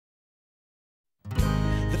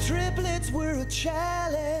The triplets were a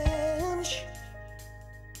challenge.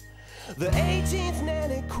 The 18th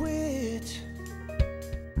nanny quit.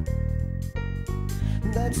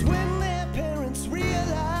 That's when their parents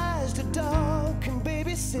realized a dog can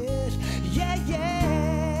babysit. Yeah,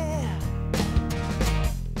 yeah.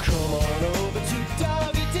 Come on over to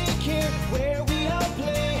Doggie Daycare, where we all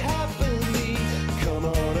play happily. Come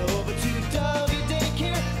on over to Doggie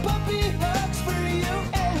Daycare, puppy hugs for you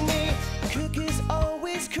and me. Cook is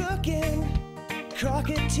always cooking,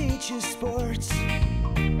 Crockett teaches sports.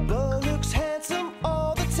 Beau looks handsome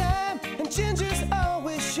all the time, and Ginger's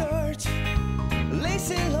always short.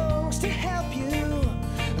 Lacey longs to help you,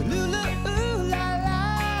 Lula, ooh la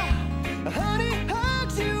la. Honey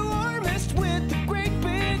hugs you warmest with the great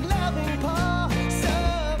big loving paw. So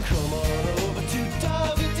come on over to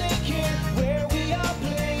Doggie Daycare, where we all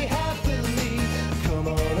play happily. Come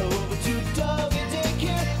on over to Doggie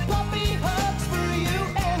Daycare, puppy hugs for you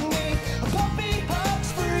and me. Puppy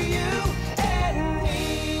hugs for you and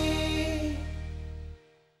me.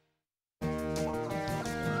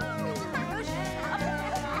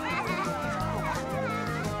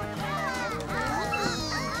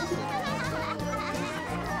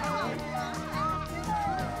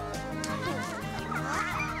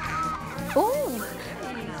 Oh,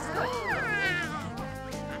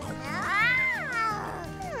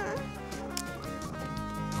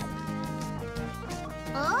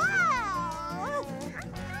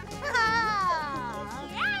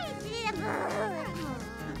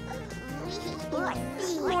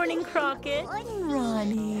 Morning, Crockett.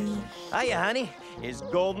 Ronnie. Hiya, honey. Is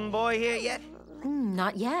Golden Boy here yet?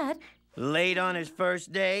 Not yet. Late on his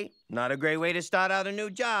first day? Not a great way to start out a new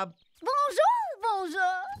job. Bonjour,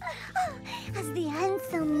 bonjour. Has the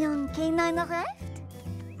handsome young canine arrived?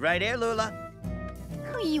 Right here, Lula.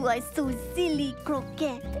 Oh, you are so silly,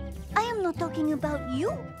 Croquette. I am not talking about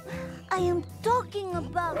you. I am talking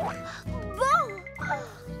about Beau.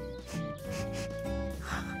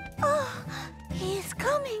 Oh, he is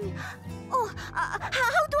coming. Oh,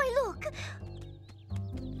 how do I look?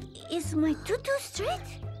 Is my tutu straight?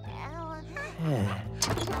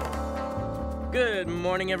 Good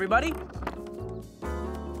morning, everybody.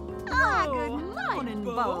 Good morning,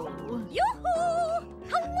 Beau. Yoo-hoo!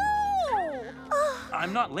 Hello!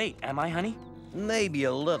 I'm not late, am I, honey? Maybe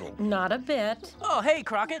a little. Not a bit. Oh, hey,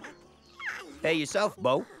 Crockett. Hey, yourself,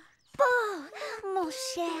 Beau. Beau, mon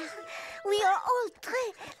cher, we are all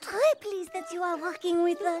très pleased that you are working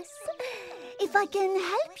with us. If I can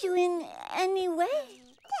help you in any way.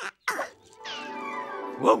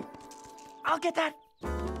 Whoa! I'll get that.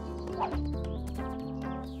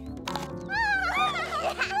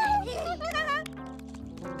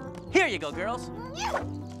 Here you go, girls.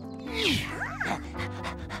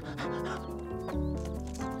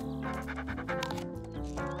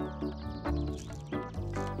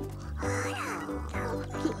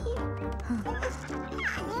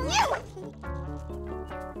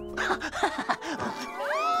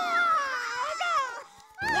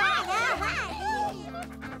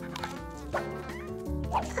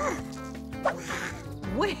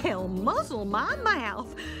 Well, muzzle my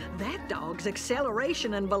mouth. That dog's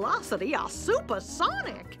acceleration and velocity are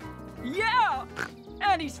supersonic. Yeah!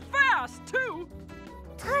 And he's fast, too!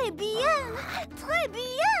 Très bien,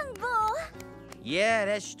 Beau. Yeah,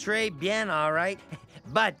 that's très bien, all right.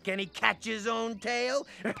 But can he catch his own tail?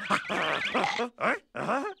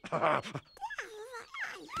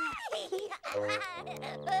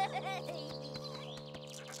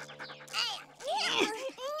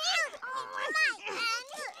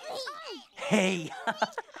 Hey,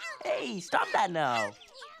 hey, stop that now.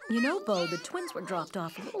 You know, Beau, the twins were dropped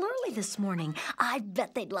off a little early this morning. I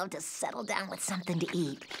bet they'd love to settle down with something to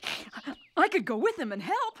eat. I could go with them and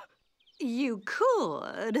help. You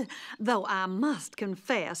could, though I must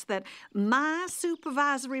confess that my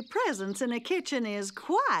supervisory presence in a kitchen is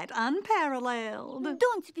quite unparalleled.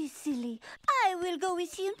 Don't be silly. I will go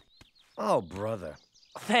with you. Oh, brother.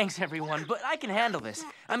 Thanks, everyone, but I can handle this.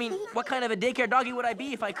 I mean, what kind of a daycare doggy would I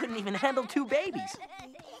be if I couldn't even handle 2 babies?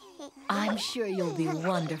 I'm sure you'll be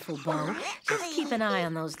wonderful, Beau. Just keep an eye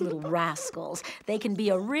on those little rascals. They can be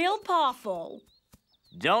a real pawful.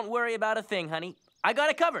 Don't worry about a thing, honey. I got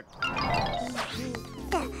it covered.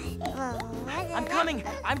 I'm coming.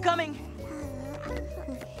 I'm coming.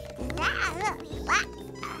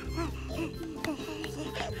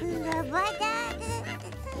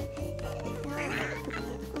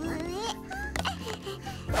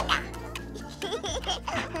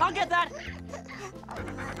 I'll get that.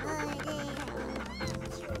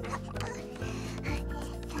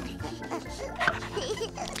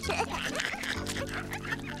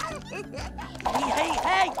 Hey, hey,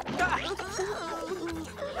 hey!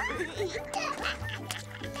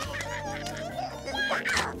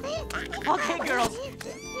 Okay, girls.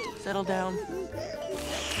 Settle down.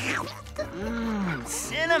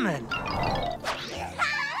 Cinnamon.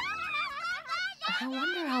 I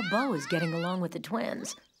wonder how Beau is getting along with the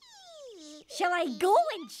twins. Shall I go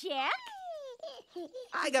and check?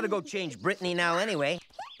 I gotta go change Brittany now anyway.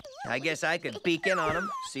 I guess I could peek in on him,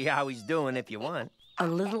 see how he's doing if you want. A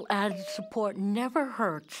little added support never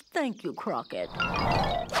hurts. Thank you, Crockett.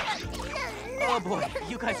 Oh, boy.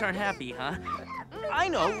 You guys aren't happy, huh? I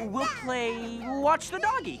know. We'll play Watch the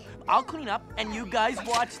Doggie. I'll clean up, and you guys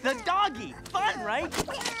watch the doggie. Fun, right?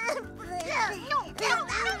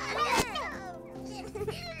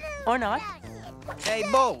 Or not. Hey,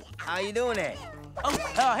 Beau, how you doing there?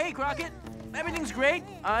 Oh, hey, Crockett. Everything's great.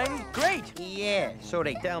 I'm great. Yeah, so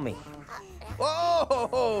they tell me.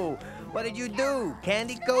 Whoa! What did you do?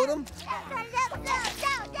 Candy coat him?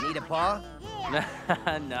 Need a paw?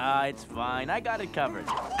 Nah, it's fine. I got it covered.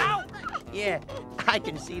 Ow! Yeah, I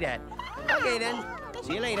can see that. Okay, then.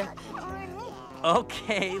 See you later.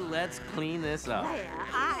 Okay, let's clean this up. There,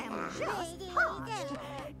 I am just parched.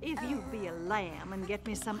 If you'd be a lamb and get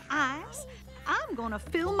me some ice, I'm gonna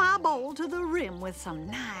fill my bowl to the rim with some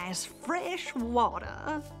nice fresh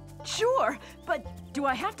water. Sure, but do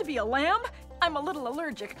I have to be a lamb? I'm a little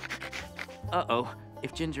allergic. Uh-oh.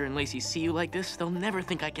 If Ginger and Lacey see you like this, they'll never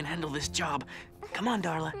think I can handle this job. Come on,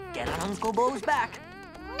 Darla. Get on Uncle Beau's back.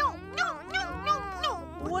 No, no, no, no, no.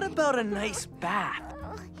 What about a nice bath?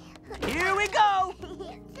 Here we go!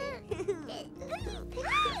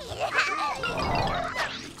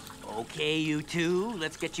 Okay, you two.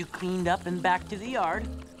 Let's get you cleaned up and back to the yard.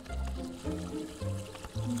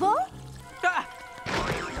 Beau? Ah!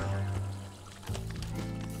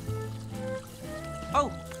 Oh,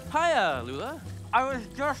 hiya, Lula. I was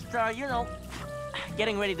just,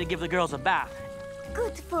 getting ready to give the girls a bath.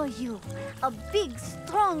 Good for you. A big,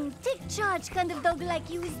 strong, take charge kind of dog like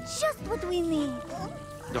you is just what we need.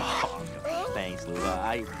 Oh, thanks, Lula.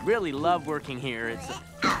 I really love working here. It's...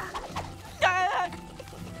 Ah!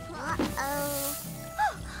 Uh-oh.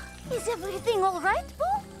 Is everything all right,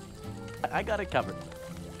 Beau? I got it covered.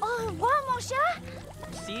 Au revoir, mon chat.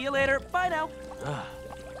 See you later. Bye now.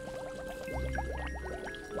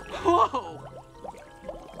 Whoa!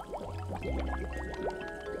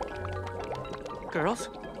 Girls?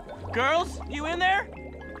 Girls, you in there?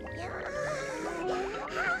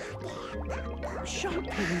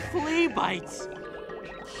 Jumping flea bites.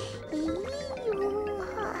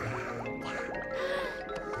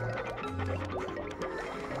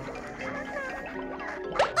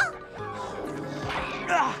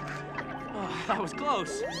 Ah! Oh, that was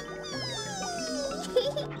close.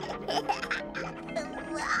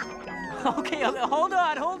 Okay, hold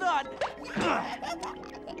on, hold on.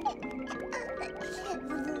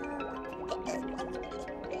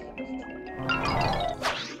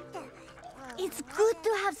 It's good to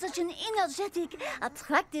have such an energetic,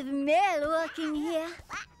 attractive male working here.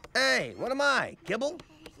 Hey, what am I, Kibble?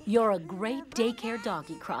 You're a great daycare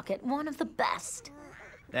doggy, Crockett. One of the best.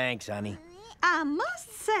 Thanks, honey. I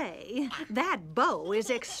must say, that Beau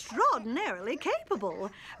is extraordinarily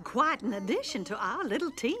capable. Quite an addition to our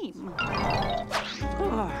little team.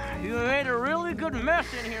 Oh, you made a really good mess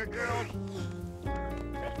in here, girls.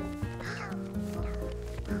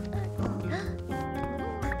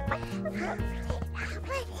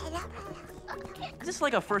 Is this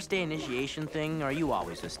like a first day initiation thing, or are you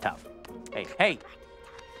always this tough? Hey, hey!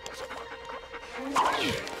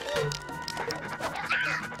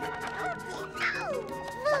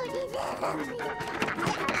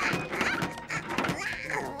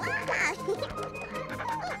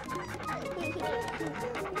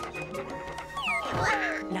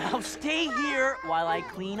 Now stay here while I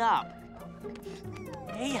clean up.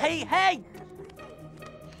 Hey, hey, hey!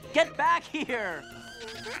 Get back here!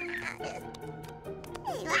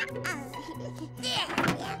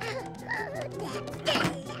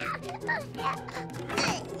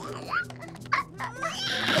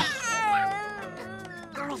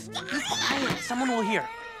 Girls, be quiet. Someone will hear.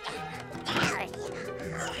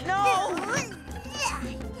 No!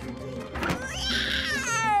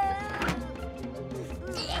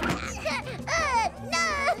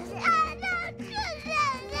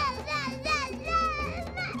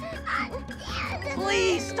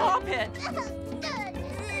 Please stop it!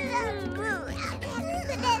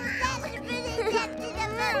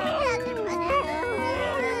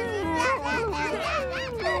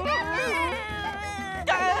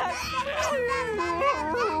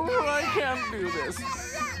 I can't do this.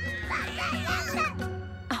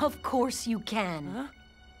 Of course you can.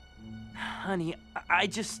 Huh? Honey, I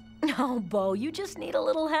just... No, Beau, you just need a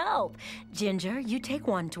little help. Ginger, you take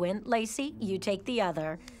one twin. Lacey, you take the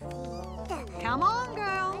other. Come on,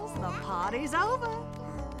 girls. The party's over.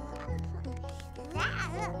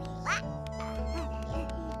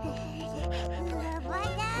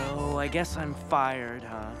 Oh, I guess I'm fired,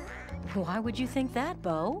 huh? Why would you think that,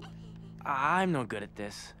 Beau? I'm no good at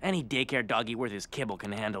this. Any daycare doggy worth his kibble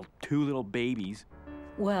can handle 2 little babies.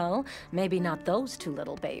 Well, maybe not those 2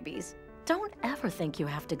 little babies. Don't ever think you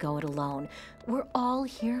have to go it alone. We're all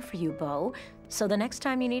here for you, Beau. So the next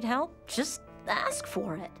time you need help, just ask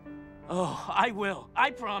for it. Oh, I will.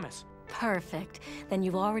 I promise. Perfect. Then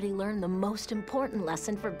you've already learned the most important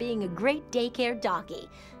lesson for being a great daycare doggy.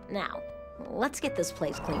 Now, let's get this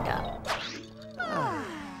place cleaned up.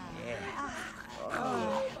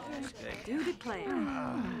 Do declare.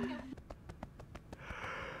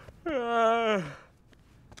 No.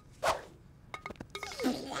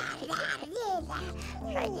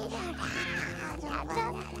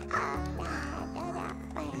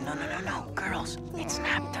 Girls, it's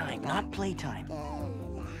nap time, not playtime.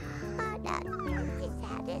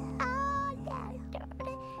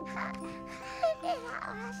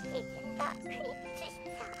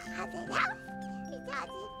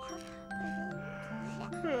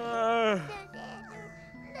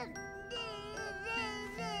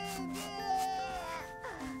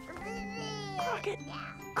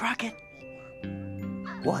 Crockett.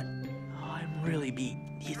 What? Oh, I'm really beat.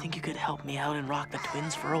 Do you think you could help me out and rock the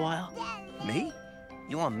twins for a while? Me?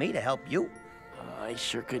 You want me to help you? I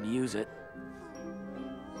sure could use it.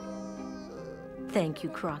 Thank you,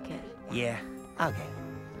 Crockett. Yeah, I'll get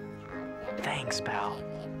it. Thanks, pal.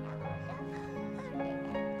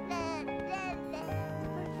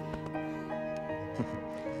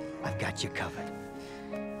 I've got you covered.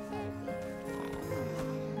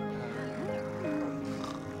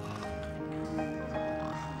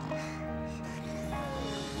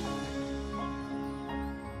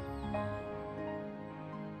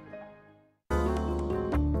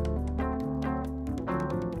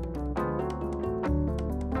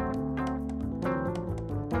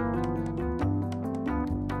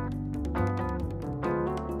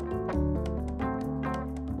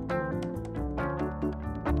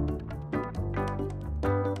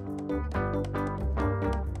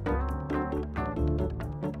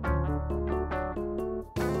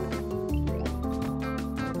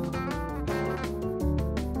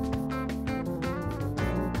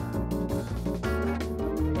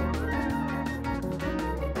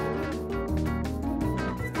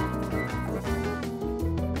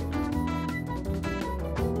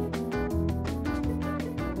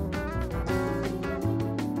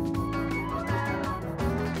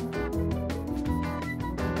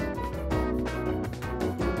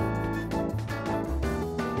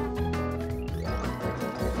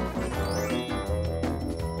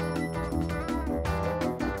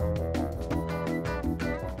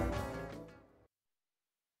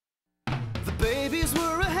 Babies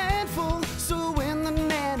were a handful, so when the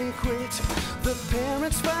nanny quit, the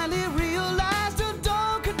parents finally realized a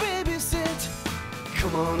dog could babysit.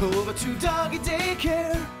 Come on over to Doggie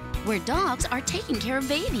Daycare, where dogs are taking care of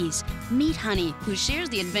babies. Meet Honey, who shares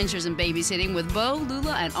the adventures in babysitting with Beau,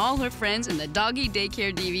 Lula, and all her friends in the Doggie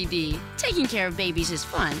Daycare DVD. Taking care of babies is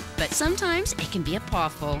fun, but sometimes it can be a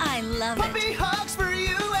pawful. I love it. puppy hugs for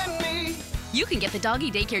you and me. You can get the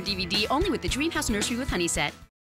Doggie Daycare DVD only with the Dreamhouse Nursery with Honey set.